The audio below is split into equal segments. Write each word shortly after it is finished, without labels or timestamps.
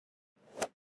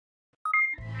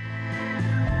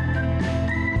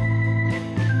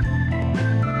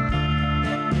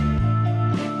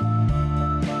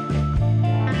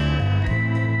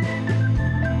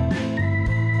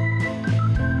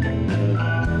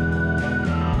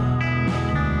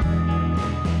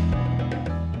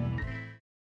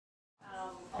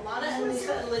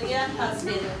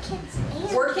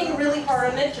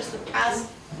past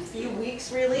few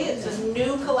weeks, really. It's a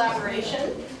new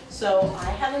collaboration, so I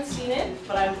haven't seen it,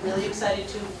 but I'm really excited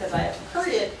to because I have heard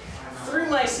it through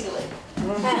my ceiling.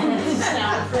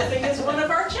 Soundproofing is one of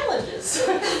our challenges.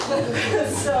 So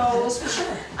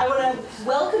I want to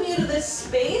welcome you to this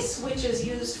space, which is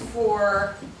used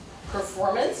for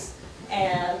performance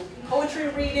and poetry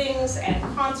readings and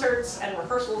concerts and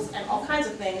rehearsals and all kinds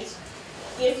of things.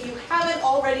 If you haven't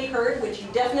already heard, which you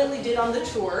definitely did on the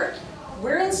tour,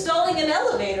 we're installing an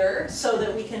elevator so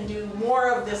that we can do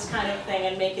more of this kind of thing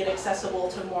and make it accessible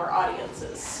to more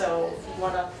audiences. So if you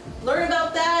want to learn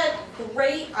about that,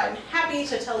 great. I'm happy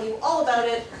to tell you all about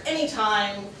it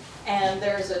anytime. And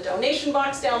there's a donation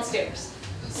box downstairs.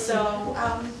 So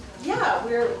yeah,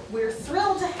 we're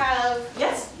thrilled to have,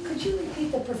 yes? Could you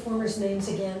repeat the performers' names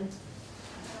again?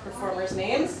 Performers'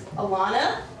 names,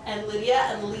 Alana and Lydia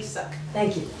and Lisa.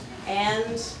 Thank you.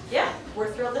 And yeah,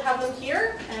 we're thrilled to have them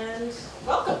here, and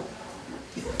welcome.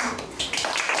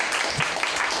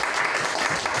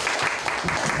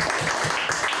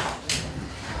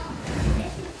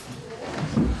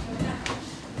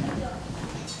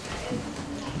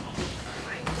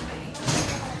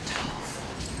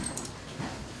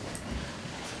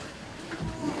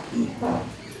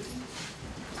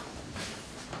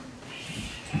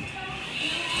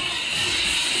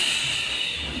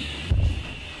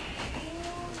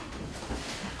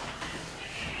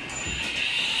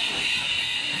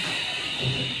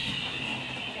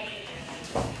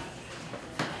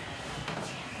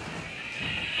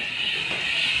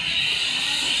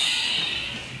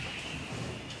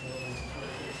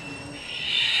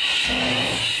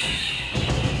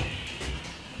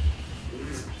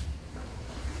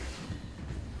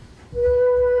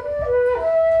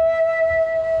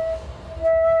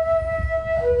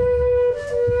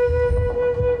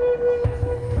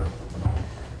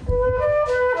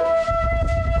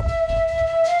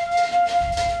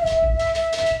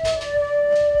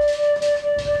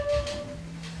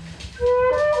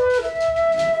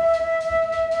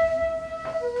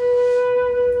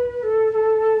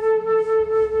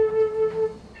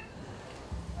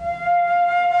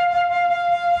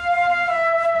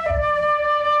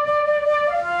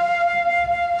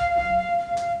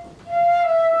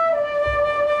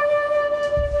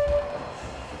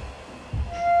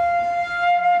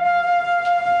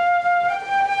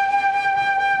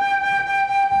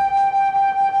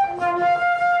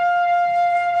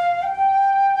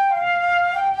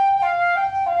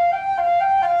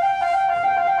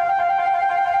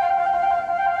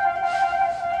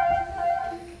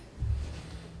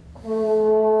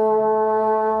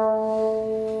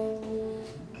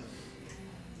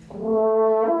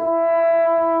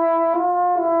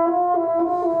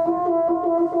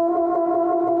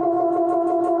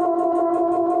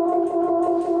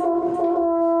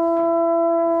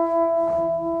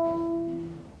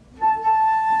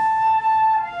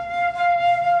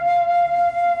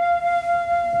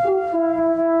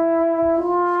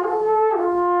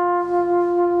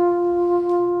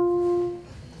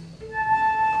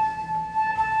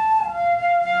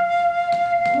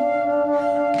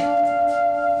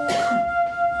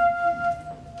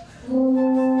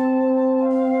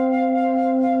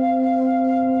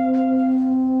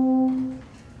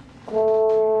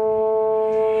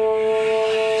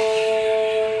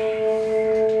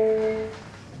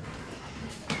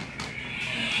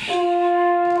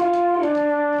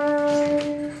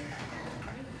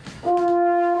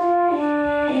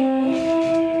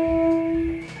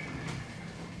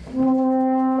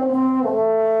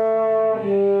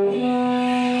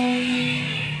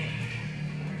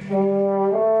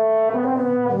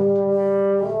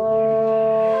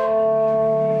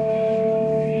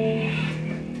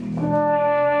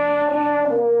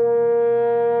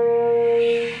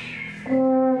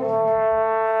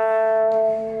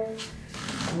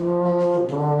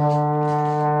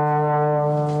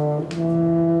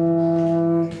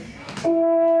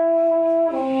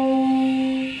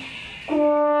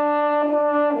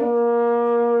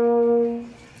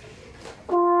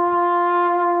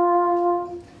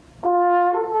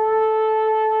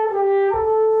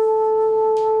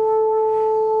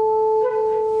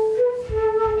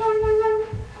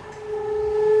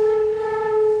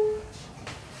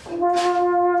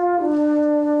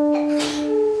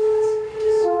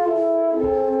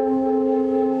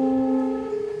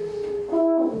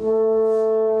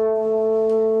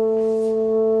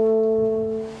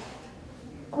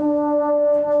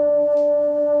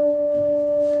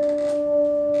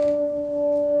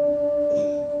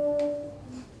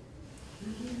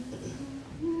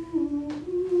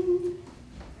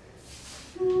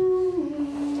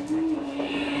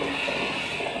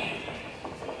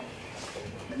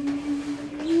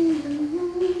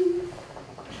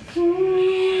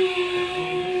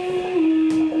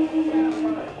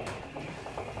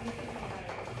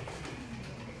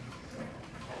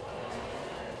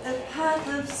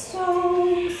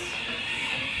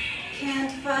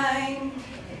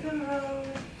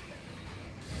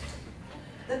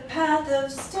 The path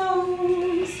of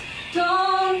stones,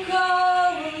 don't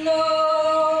go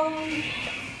alone.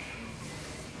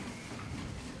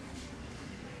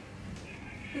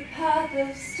 The path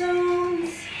of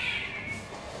stones,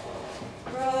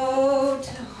 road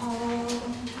to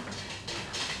home.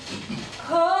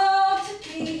 Called to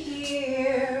be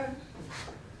here,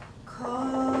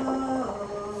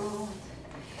 cold.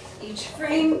 Each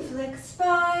frame flicks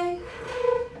by,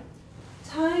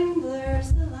 time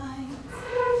blurs the lines.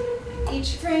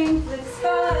 Each frame flicks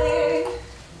by,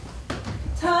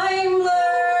 time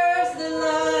blurs the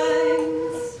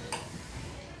lines.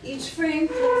 Each frame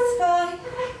flicks by,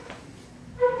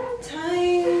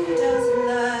 time doesn't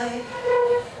lie.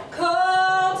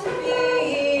 Called to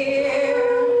be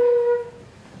here,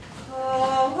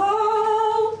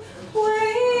 cold,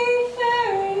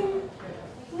 wayfaring.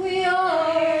 We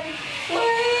are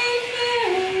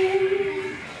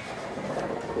wayfaring,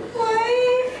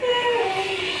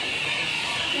 wayfaring.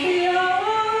 We are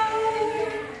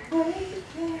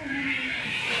wayfaring,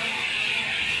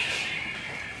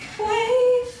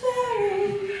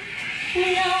 wayfaring.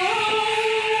 We are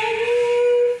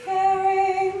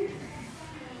wayfaring,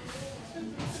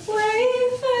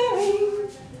 wayfaring.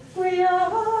 We are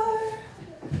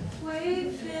wayfaring,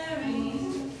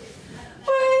 wayfaring,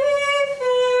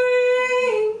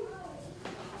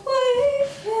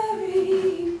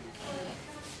 wayfaring.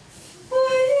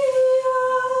 Way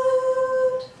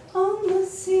out on the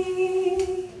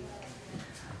sea,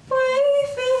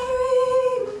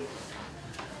 wayfaring,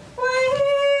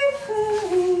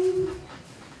 wayfaring.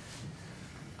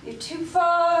 You're too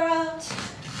far out,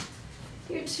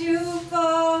 you're too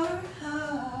far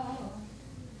out,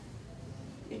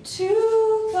 you're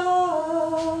too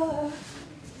far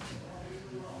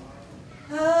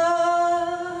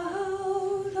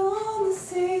out on the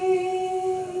sea.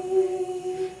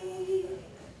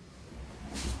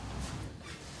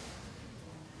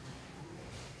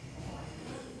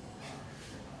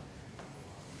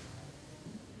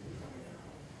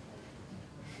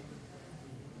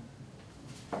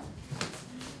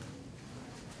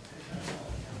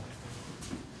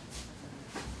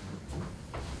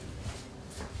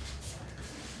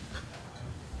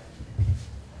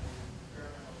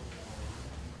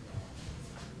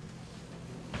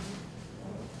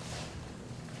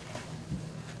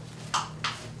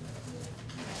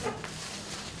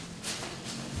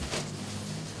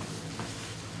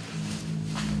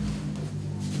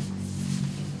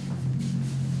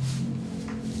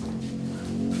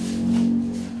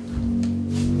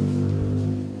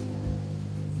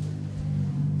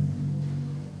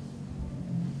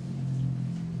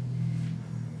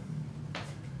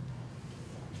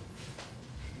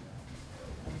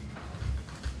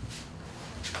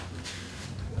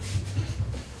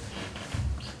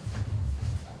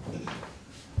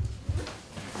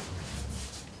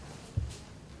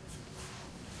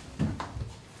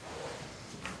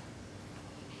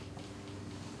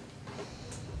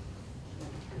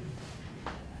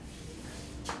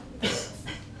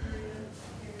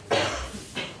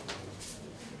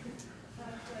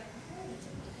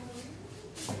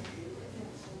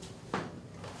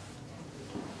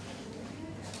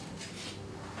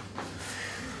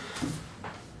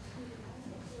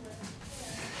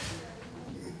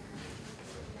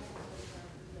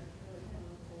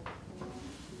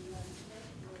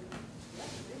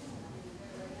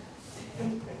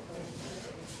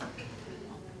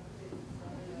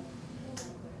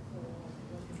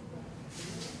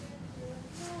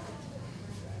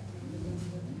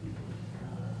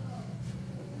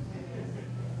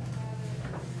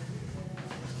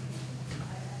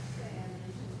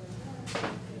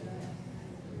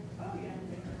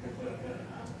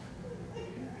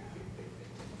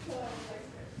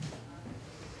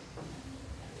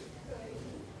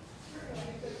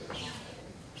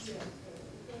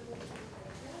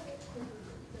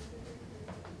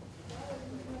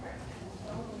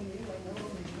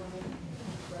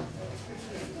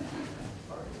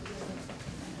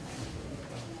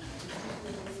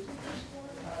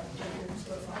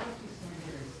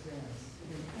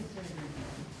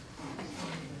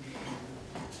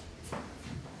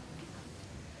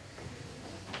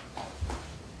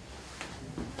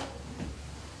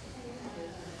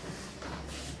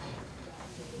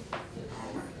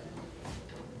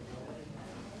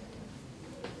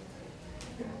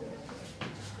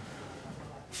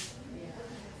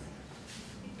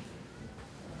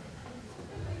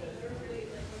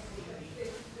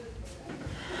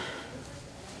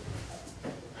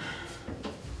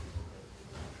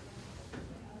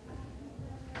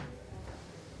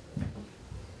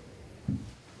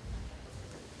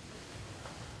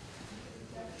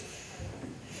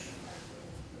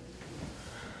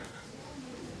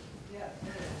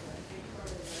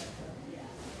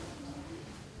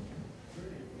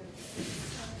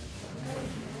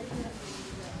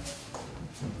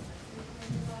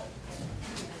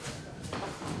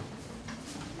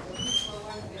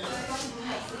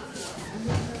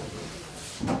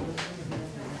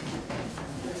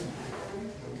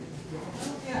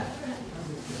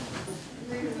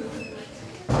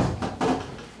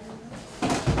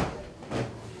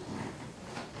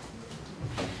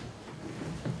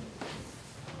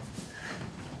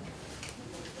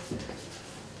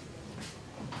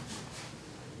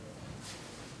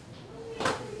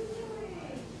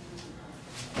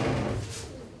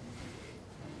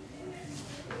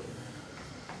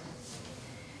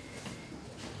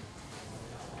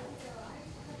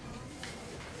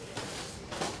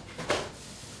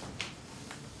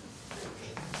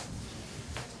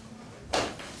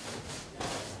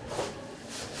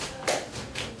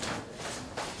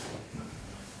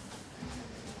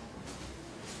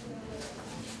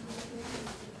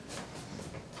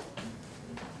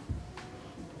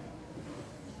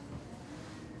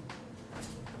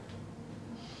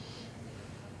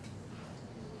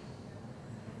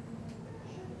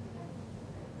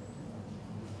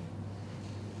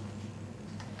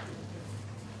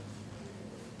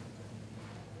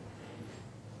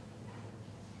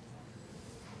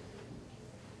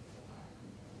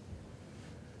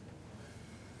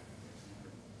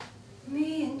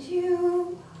 and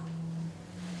you,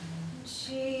 and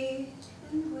she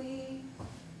and we,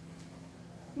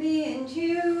 me and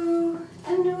you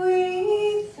and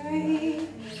we three,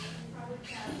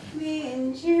 me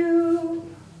and you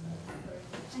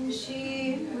and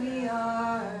she, we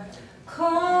are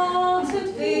called to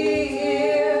be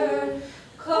here,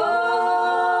 called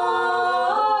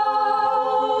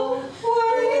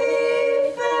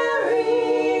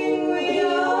wayfaring, we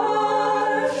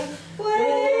are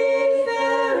wayfaring,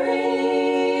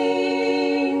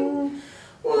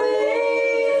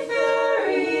 wayfaring,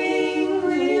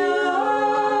 we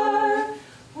are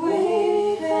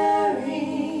wayfaring,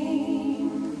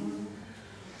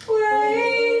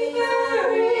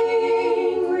 wayfaring,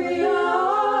 we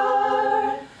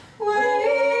are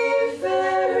wayfaring,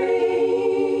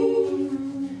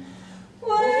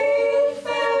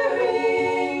 wayfaring,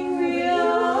 we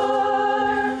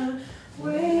are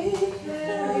wayfaring,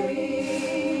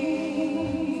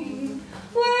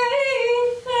 wayfaring,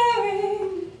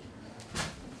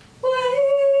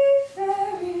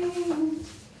 wayfaring,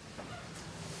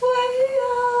 way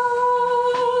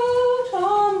out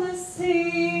on the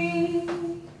sea,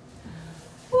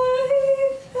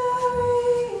 wayfaring,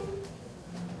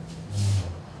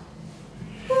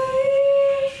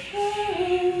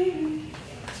 wayfaring,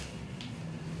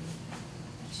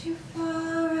 too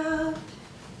far out,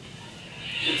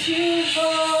 you're too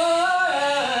far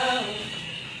out,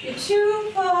 you're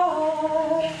too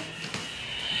far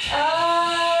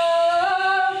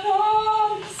out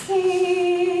on the sea.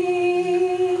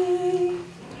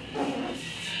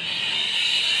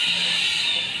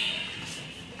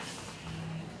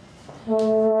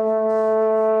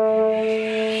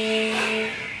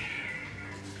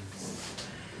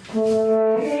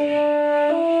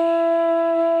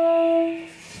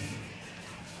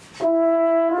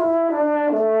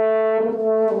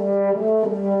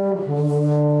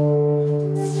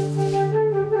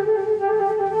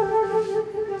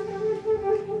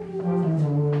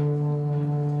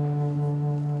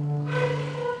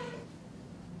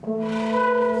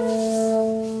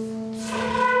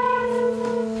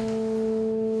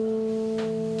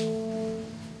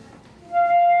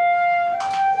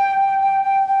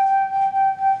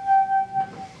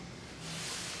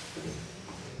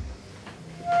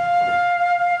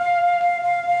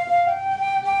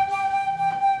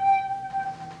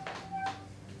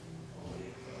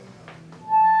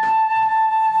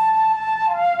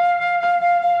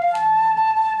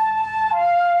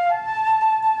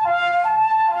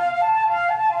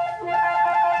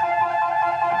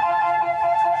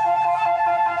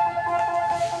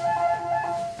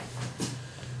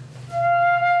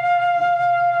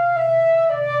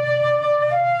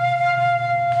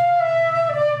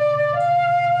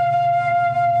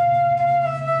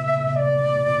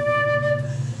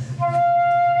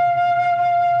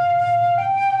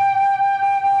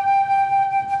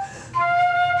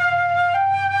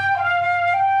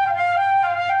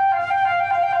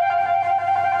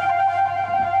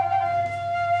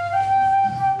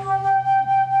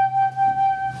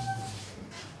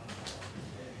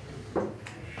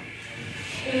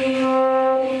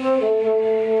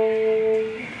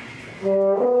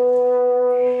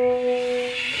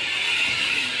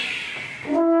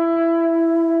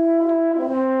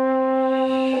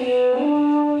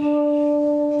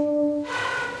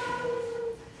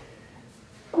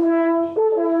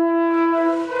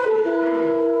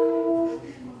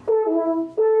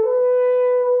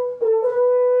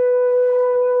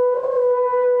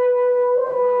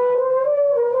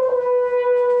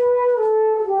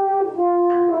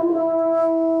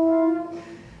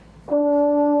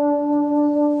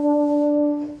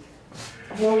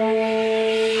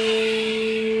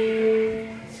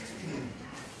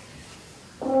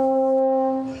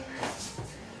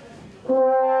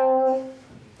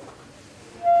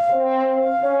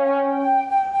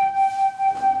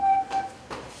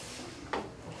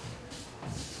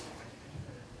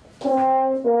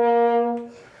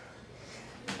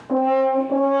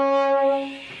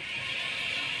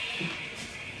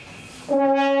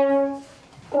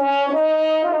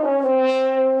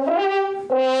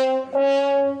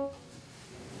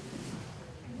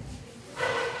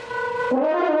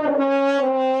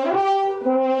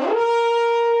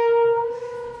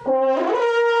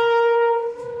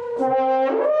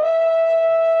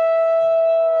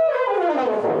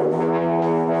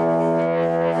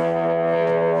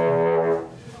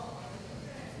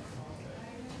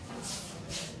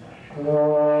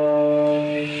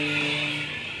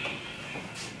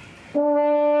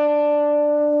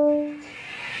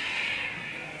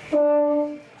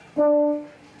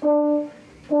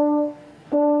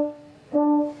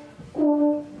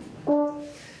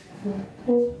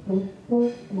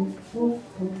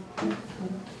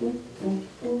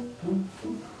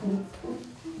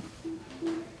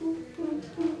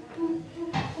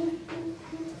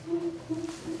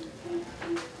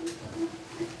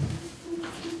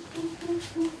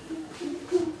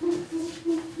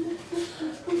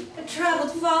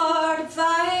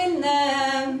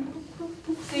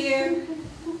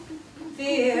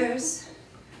 fears,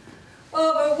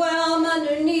 overwhelmed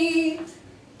underneath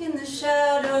in the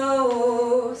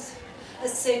shadows. A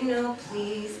signal,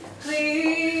 please,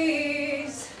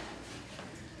 please.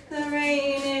 The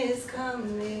rain is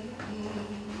coming.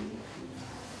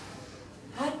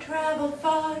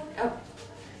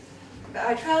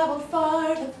 I traveled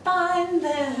far to find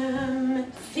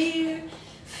them. Fear,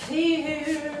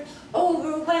 fear,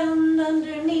 overwhelmed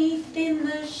underneath in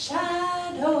the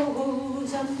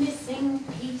shadows. A missing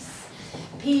piece,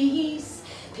 piece,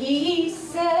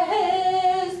 pieces.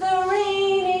 The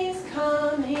rain is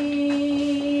coming.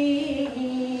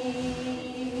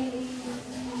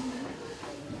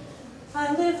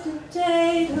 I lived a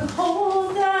day to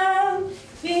hold that.